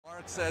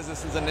Mark says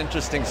this is an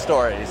interesting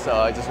story, so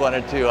I just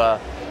wanted to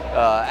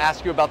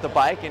ask you about the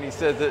bike, and he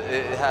says that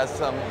it has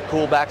some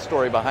cool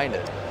backstory behind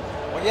it.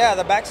 Well, yeah,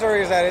 the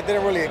backstory is that it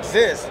didn't really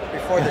exist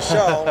before the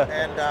show,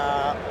 and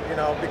you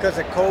know, because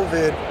of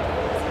COVID,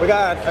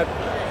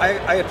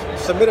 I had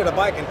submitted a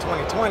bike in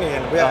 2020,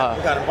 and we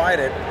got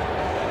invited,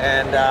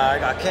 and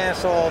it got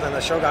canceled, and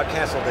the show got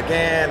canceled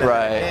again, and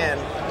again,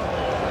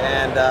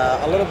 and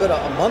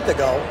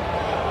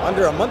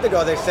under a month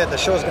ago, they said the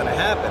show's going to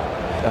happen.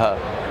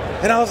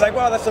 And I was like,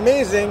 wow, that's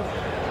amazing.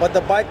 But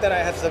the bike that I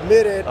had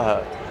submitted,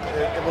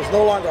 it was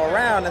no longer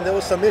around, and there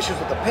was some issues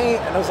with the paint,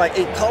 and it was like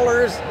 8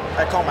 colors.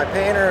 I called my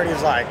painter, and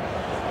he's like,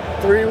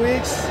 3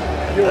 weeks?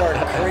 You are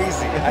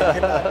crazy. I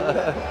cannot do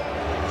that.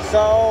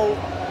 So,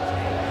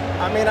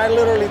 I mean, I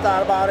literally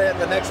thought about it.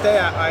 The next day,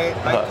 I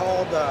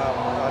called,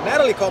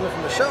 Natalie called me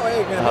from the show, hey,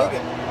 you're going to make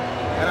it.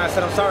 And I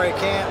said, I'm sorry, I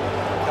can't.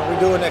 Can we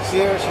do it next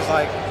year? She's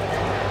like,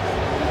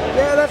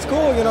 yeah, that's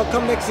cool, you know,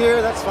 come next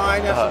year, that's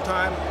fine, you have some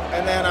time.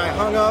 And then I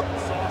hung up,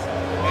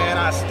 and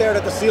I stared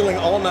at the ceiling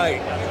all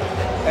night.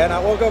 And I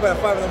woke up at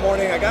 5 in the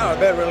morning, I got out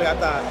of bed really, I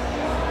thought,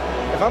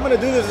 if I'm gonna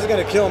do this, it's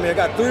gonna kill me. I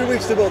got 3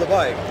 weeks to build a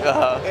bike.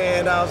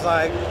 And I was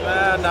like,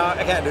 no,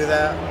 I can't do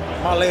that.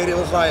 My lady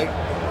was like,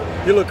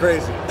 you look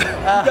crazy. You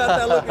got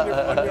that look in your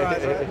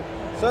eyes,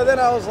 right? So then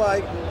I was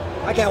like,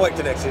 I can't wait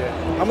till next year.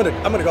 I'm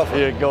gonna go for it.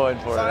 You're going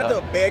for it. So I had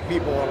to beg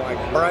people and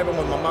like bribe them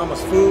with my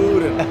mama's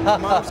food and my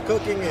mom's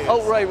cooking.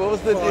 Oh right, what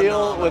was the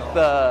deal with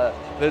the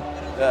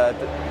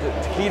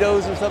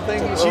taquitos or something?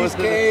 Some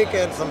cheesecake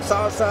and some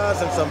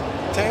salsas and some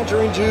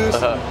tangerine juice,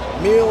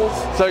 meals.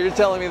 So you're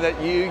telling me that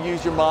you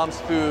use your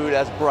mom's food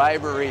as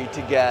bribery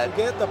to get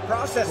the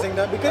processing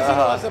done, because you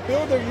know, as a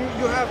builder,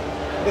 you have,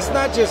 it's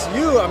not just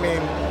you. I mean,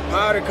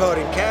 powder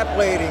coating, cat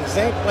plating,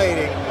 zinc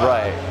plating,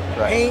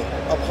 paint,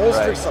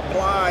 upholstery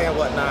supply and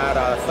whatnot,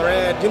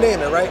 thread, you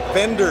name it, right?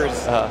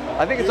 Vendors.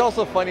 I think it's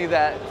also funny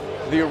that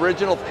the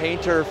original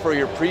painter for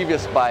your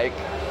previous bike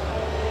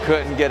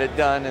couldn't get it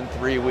done in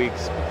 3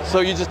 weeks,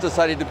 so you just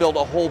decided to build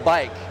a whole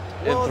bike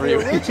in 3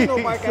 weeks. The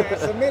original bike I had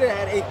submitted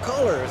had 8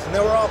 colors, and they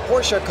were all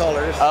Porsche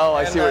colors. Oh,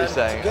 I see what you're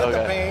saying. To get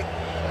the paint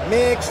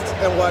mixed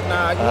and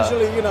whatnot,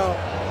 usually, you know,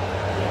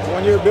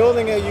 when you're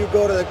building it, you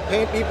go to the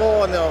paint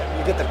people and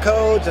you get the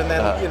codes, and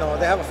then you know,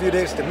 they have a few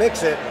days to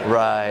mix it.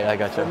 Right, I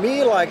got you. For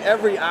me, like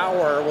every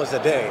hour was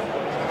a day,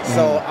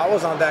 so I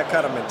was on that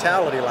kind of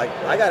mentality. Like,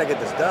 I got to get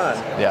this done.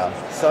 Yeah.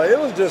 So it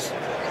was just,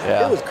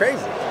 it was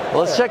crazy.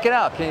 Well, let's check it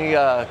out. Can you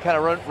kind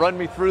of run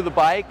me through the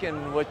bike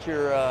and what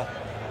your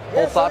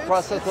whole thought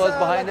process was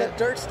behind it? It's a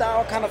dirt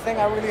style kind of thing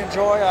I really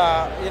enjoy.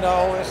 You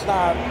know, it's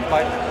not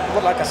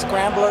like a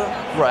scrambler.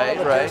 Right.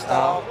 Dirt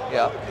style.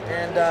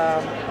 And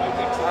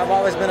I've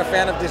always been a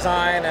fan of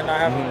design, and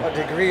I have a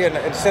degree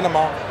in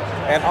cinema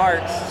and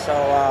arts. So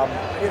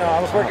you know, I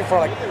was working for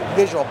like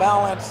Visual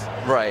Balance.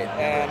 Right.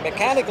 And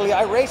mechanically,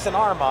 I race an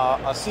Arma,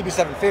 a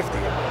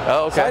CB750.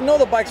 Oh, okay. So I know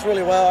the bikes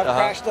really well. I've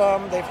crashed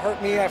them. They've hurt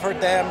me. I've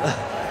hurt them.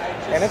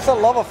 And it's a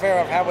love affair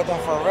I've had with them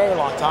for a very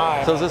long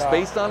time. So is this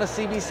based on a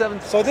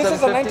CB750? So this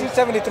is a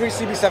 1973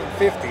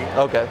 CB750.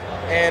 Okay.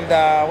 And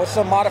with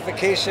some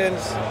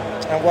modifications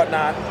and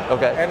whatnot.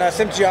 Okay. And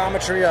some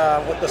geometry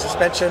with the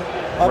suspension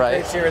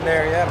upgrades here and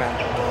there. Yeah,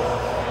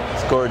 man.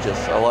 It's gorgeous.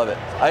 I love it.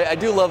 I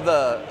do love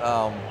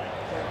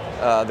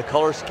the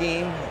color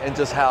scheme and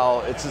just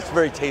how it's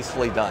very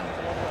tastefully done.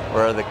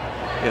 Where the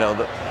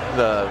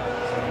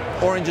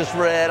orange is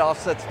red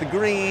offsets the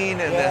green,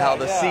 and then how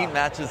the seat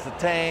matches the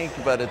tank,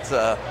 but it's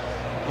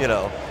you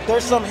know.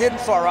 There's some hidden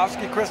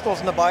Swarovski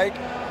crystals in the bike.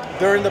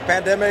 During the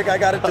pandemic, I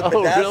got into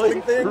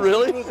bedazzling things.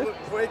 Really? It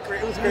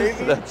was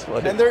crazy. That's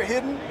funny. And they're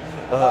hidden.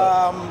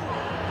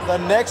 The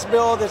next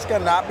build is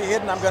gonna not be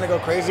hidden. I'm gonna go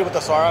crazy with the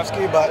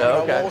Swarovski, but you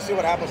know, we'll see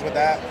what happens with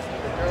that.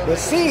 The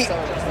seat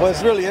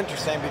was really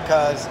interesting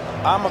because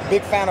I'm a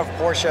big fan of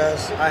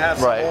Porsches. I have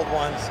some old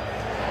ones.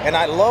 And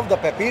I love the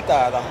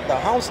Pepita, the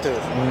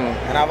houndstooth.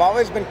 And I've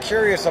always been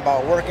curious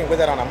about working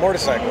with it on a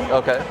motorcycle.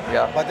 Okay,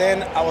 yeah. But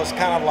then I was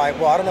kind of like,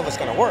 well, I don't know if it's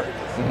going to work.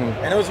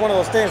 And it was one of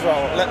those things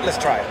where, let's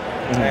try it.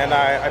 And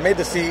I made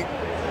the seat,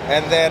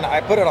 and then I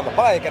put it on the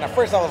bike, and at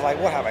first I was like,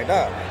 what have I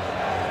done?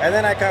 And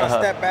then I kind of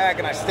stepped back,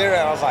 and I stared at it,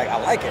 and I was like,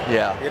 I like it.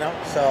 Yeah. You know,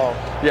 so.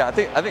 Yeah, I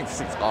think the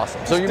seat's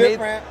awesome. So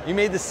you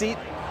made the seat.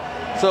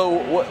 So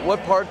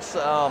what parts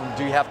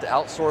do you have to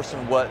outsource,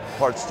 and what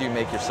parts do you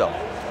make yourself?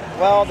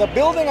 Well, the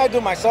building I do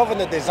myself, and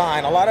the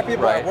design. A lot of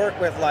people I work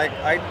with, like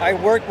I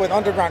work with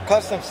Underground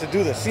Customs to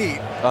do the seat.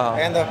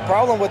 And the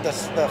problem with the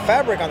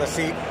fabric on the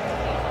seat,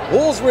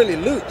 wool's really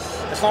loose.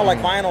 It's not like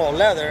vinyl or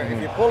leather.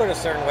 If you pull it a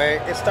certain way,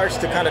 it starts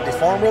to kind of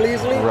deform really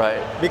easily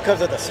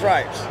because of the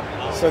stripes.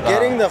 So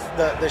getting the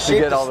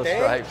shape to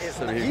stay,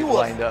 he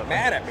was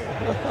mad at me.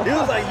 He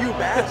was like, you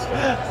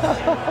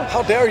bastard.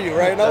 How dare you,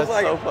 right? And I was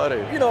like, so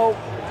funny. You know,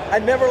 I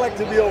never like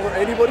to be over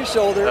anybody's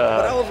shoulder,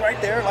 but I was right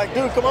there, like,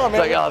 dude, come on,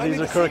 man. It's like, oh, these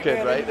are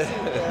crooked, right?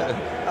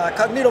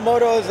 Cognito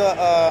Moto is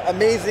an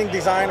amazing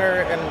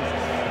designer,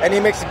 and he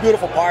makes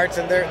beautiful parts,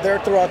 and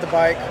they're throughout the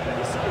bike.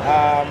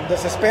 The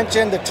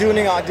suspension, the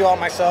tuning, I do all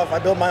myself. I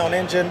build my own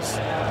engines.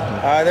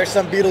 There's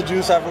some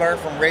Beetlejuice I've learned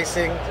from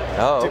racing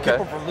to keep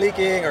them from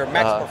leaking, or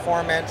max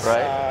performance.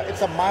 Right.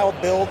 It's a mild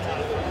build,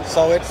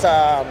 so it's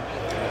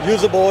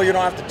usable. You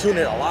don't have to tune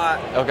it a lot.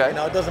 Okay. You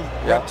know, it doesn't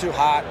run too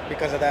hot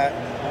because of that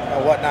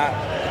and whatnot.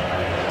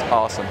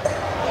 Awesome.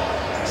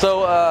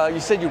 So you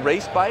said you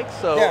race bikes.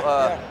 So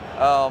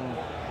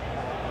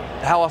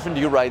how often do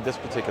you ride this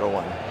particular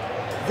one?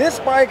 This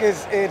bike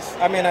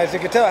I mean, as you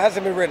can tell, it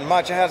hasn't been ridden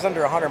much. It has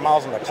under 100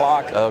 miles on the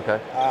clock. Okay.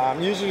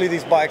 Usually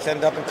these bikes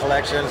end up in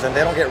collections and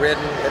they don't get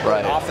ridden. They're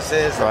in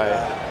offices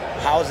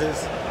and houses.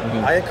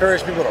 Mm-hmm. I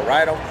encourage people to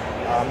ride them.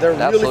 They're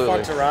really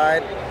fun to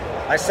ride.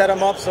 I set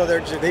them up so they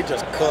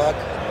just cook.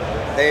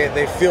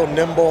 They feel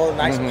nimble,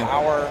 nice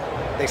power.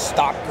 They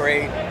stock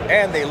great,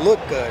 and they look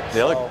good.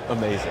 They look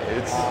amazing.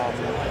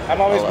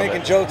 I'm always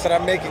making jokes that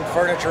I'm making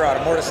furniture out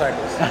of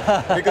motorcycles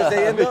because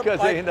they end up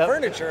like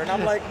furniture, and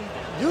I'm like,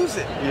 use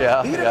it.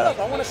 Yeah. Beat it up.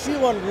 I want to see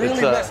one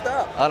really messed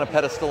up. On a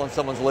pedestal in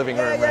someone's living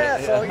room, right? Yeah.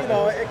 So, you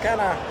know, it kind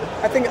of,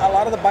 I think a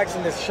lot of the bikes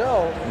in this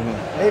show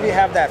maybe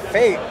have that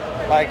fate.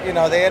 Like, you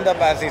know, they end up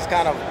as these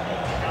kind of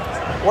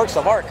works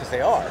of art because they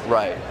are.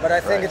 Right. But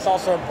I think it's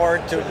also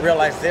important to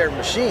realize they're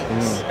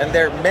machines and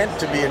they're meant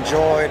to be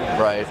enjoyed.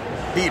 Right.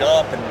 Beat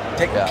up and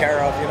taken care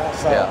of, you know.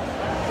 So.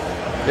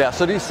 Yeah.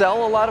 So do you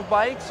sell a lot of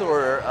bikes,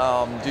 or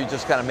do you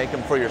just kind of make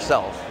them for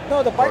yourself?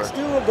 No, the bikes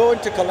do go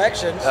into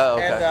collections,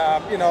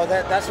 and you know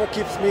that's what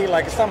keeps me,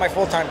 like, it's not my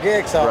full-time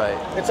gig, so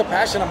it's a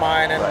passion of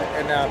mine,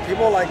 and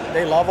people, like,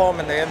 they love them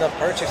and they end up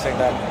purchasing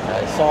them.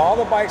 Nice. So all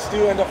the bikes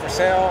do end up for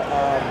sale.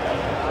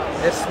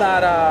 It's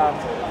not,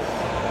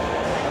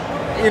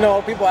 you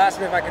know, people ask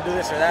me if I can do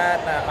this or that,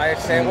 and I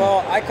say,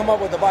 well, I come up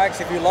with the bikes.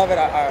 If you love it,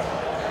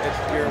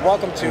 you're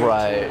welcome to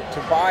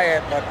buy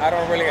it, but I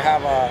don't really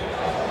have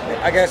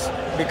I guess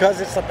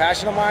because it's a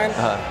passion of mine,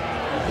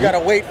 you gotta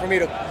wait for me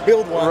to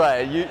build one.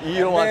 Right, you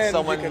don't want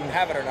someone you can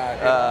have it or not,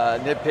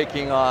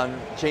 nitpicking on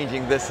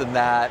changing this and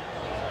that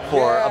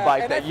for a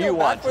bike that you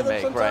want to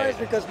make, right?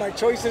 Because my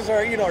choices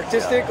are, you know,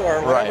 artistic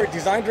or whatever,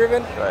 design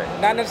driven,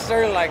 not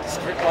necessarily like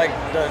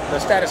the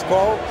status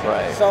quo.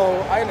 Right.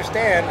 So I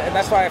understand, and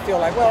that's why I feel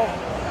like, well,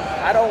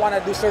 I don't want to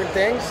do certain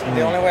things.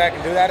 The only way I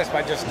can do that is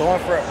by just going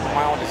for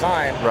my own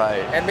design. Right.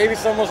 And maybe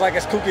someone's like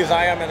as kooky as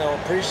I am and they'll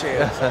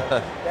appreciate it. So,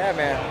 yeah,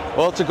 man.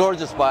 Well, it's a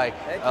gorgeous bike.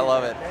 I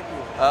love it. Thank you.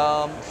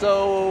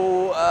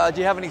 So, do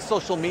you have any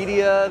social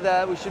media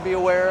that we should be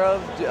aware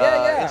of?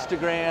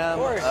 Instagram,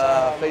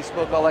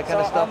 Facebook, all that kind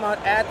of stuff? I'm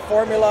at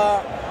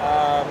Formula,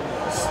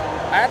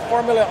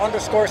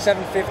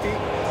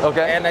 @Formula_750.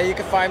 Okay. And you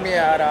can find me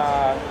at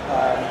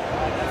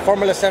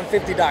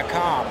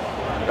Formula750.com.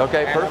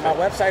 Okay, and perfect. My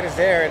website is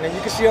there, and then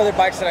you can see other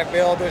bikes that I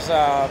build. There's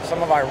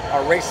some of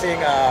our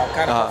racing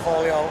kind of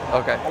portfolio.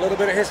 Okay. A little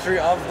bit of history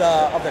of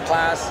the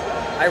class.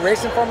 I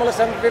race in Formula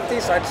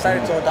 750, so I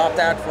decided to adopt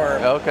that for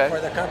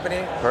the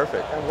company.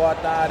 Perfect. And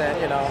whatnot, and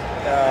you know,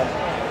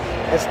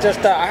 it's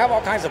just I have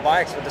all kinds of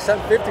bikes, but the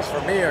 750s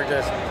for me are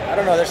just, I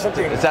don't know. There's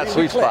something. It's that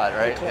sweet spot,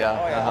 right? Yeah.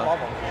 Oh yeah, I love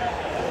them.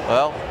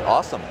 Well,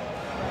 awesome,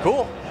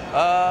 cool.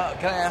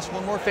 Can I ask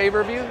one more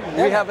favor of you?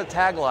 Yeah. We have a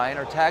tagline.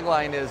 Our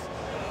tagline is,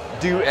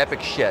 do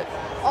epic shit.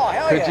 Oh,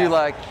 hell yeah. Could you,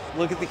 like,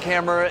 look at the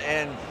camera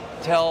and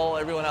tell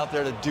everyone out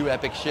there to do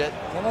epic shit?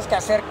 Tienes que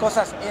hacer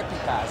cosas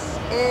épicas.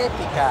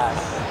 Épicas.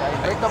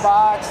 Like, break the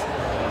box.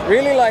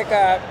 Really, like,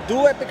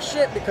 do epic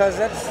shit, because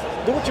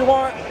do what you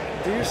want.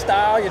 Do your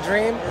style, your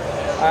dream.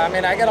 I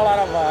mean, I get a lot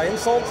of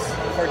insults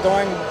for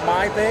doing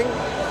my thing,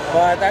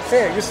 but that's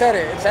it. You said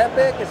it. It's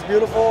epic. It's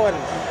beautiful. And,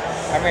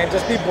 I mean,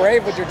 just be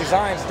brave with your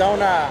designs.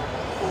 Don't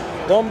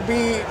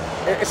be,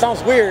 it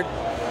sounds weird,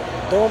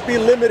 don't be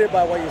limited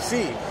by what you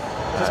see.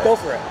 Just go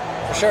for it,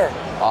 for sure.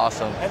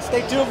 Awesome. And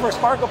stay tuned for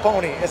Sparkle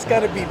Pony. It's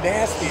gonna be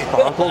nasty.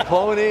 Sparkle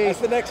Pony. That's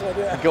the next one,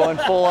 yeah. Going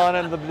full on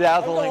in the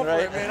bedazzling,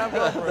 right? I'm going for it, man. I'm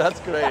going for it. That's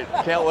great.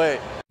 Can't wait.